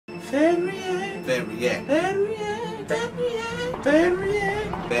Fan react. Fan react. Fan react. Fan react. Fan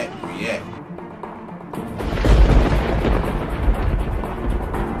react. Fan react.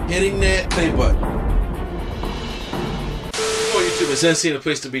 Hitting that play button. For YouTube, it's NC, the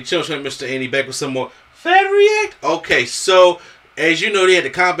place to be. Chill, Mr. Andy back with some more Fan react. Okay, so as you know, they had the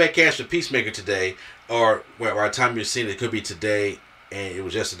Kombat cast for Peacemaker today, or well, by the time you're seeing it, it could be today, and it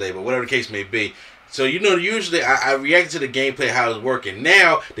was yesterday, but whatever the case may be. So, you know, usually I reacted to the gameplay, how it's working.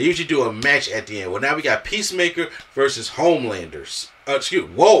 Now, they usually do a match at the end. Well, now we got Peacemaker versus Homelanders.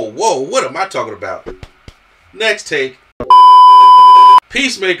 Whoa, what am I talking about? Next take.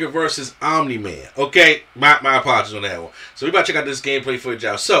 Peacemaker versus Omni-Man. Okay, my apologies on that one. So we about to check out this gameplay footage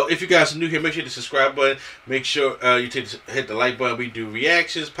out. So if you guys are new here, make sure to subscribe button. Make sure you hit the like button. We do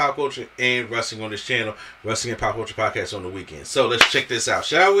reactions, pop culture, and wrestling on this channel. Wrestling and pop culture podcast on the weekend. So let's check this out,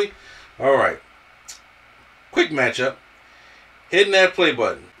 shall we? All right. Quick matchup. Hitting that play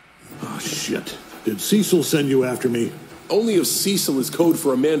button. Oh, shit. Did Cecil send you after me? Only if Cecil is code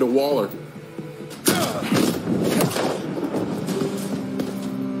for Amanda Waller.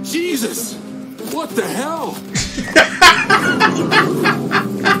 Jesus! What the hell?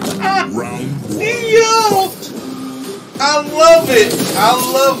 Round one. Yo! I love it! I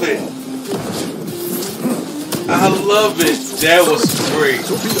love it! I love it! That was great.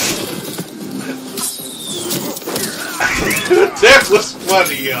 That was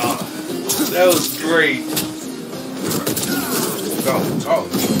funny, y'all. That was great. Oh,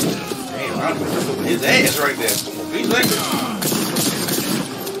 damn, I put his ass right there.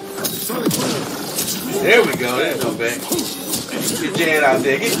 There we go. There's no back. Get Jed out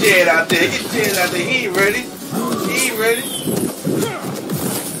there. Get Jed out there. Get Jed out there. He ain't ready. He ain't ready.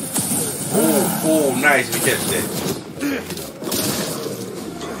 Oh, nice. We catch that.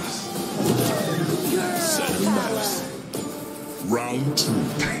 Round two.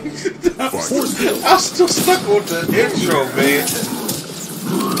 I'm still stuck on the intro, man.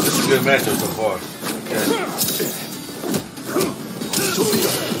 This is a good matchup so far. Okay.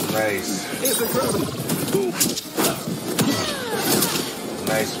 Nice.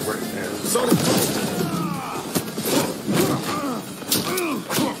 Nice break there.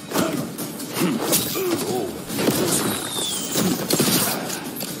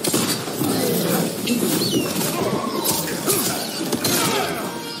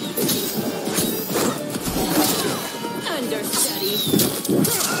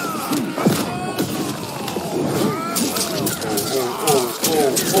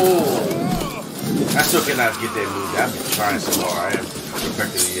 I still cannot get that move. I've been trying so hard. I haven't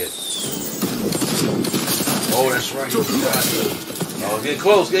perfected it yet. Oh, that's right. Oh, getting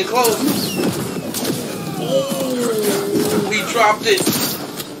close, getting close. Oh, we dropped it.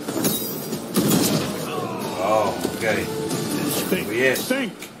 Oh, okay. We at?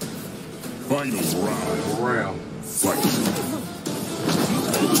 Think. Final round. Fight.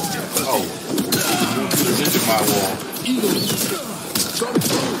 Oh, this is my wall.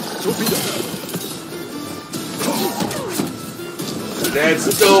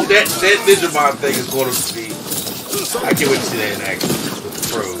 That's dope. That Digimon thing is going to be. I can't wait to see that in action with the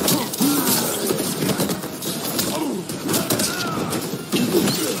pros.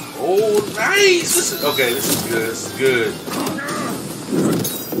 Oh, nice! This is okay. This is good. This is good.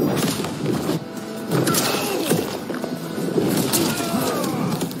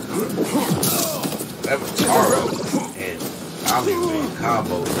 That was Taro and Omni-Man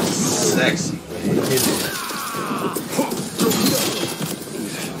combo is sexy, man.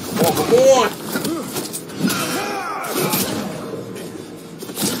 Come on!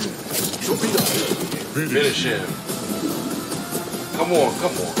 Finish him. Come on.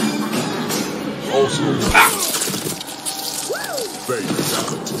 Old school pop.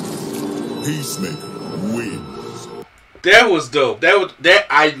 Peacemaker wins. That was dope.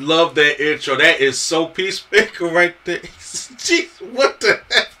 I love that intro. That is so Peacemaker right there. Jeez, what the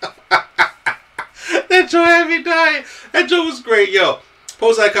hell? That Joe had me dying. That Joe was great, yo.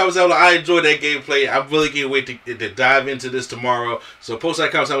 Post that comments down below. I enjoyed that gameplay. I really can't wait to dive into this tomorrow. So post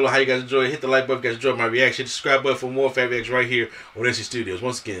that comments down below how you guys enjoyed it. Hit the like button if you guys enjoyed my reaction. Subscribe button for more Fan Reacts right here on NC Studios.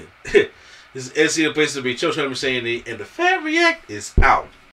 Once again, this is NC, the place to be. Chill, Mr. Andy, and the Fan React is out.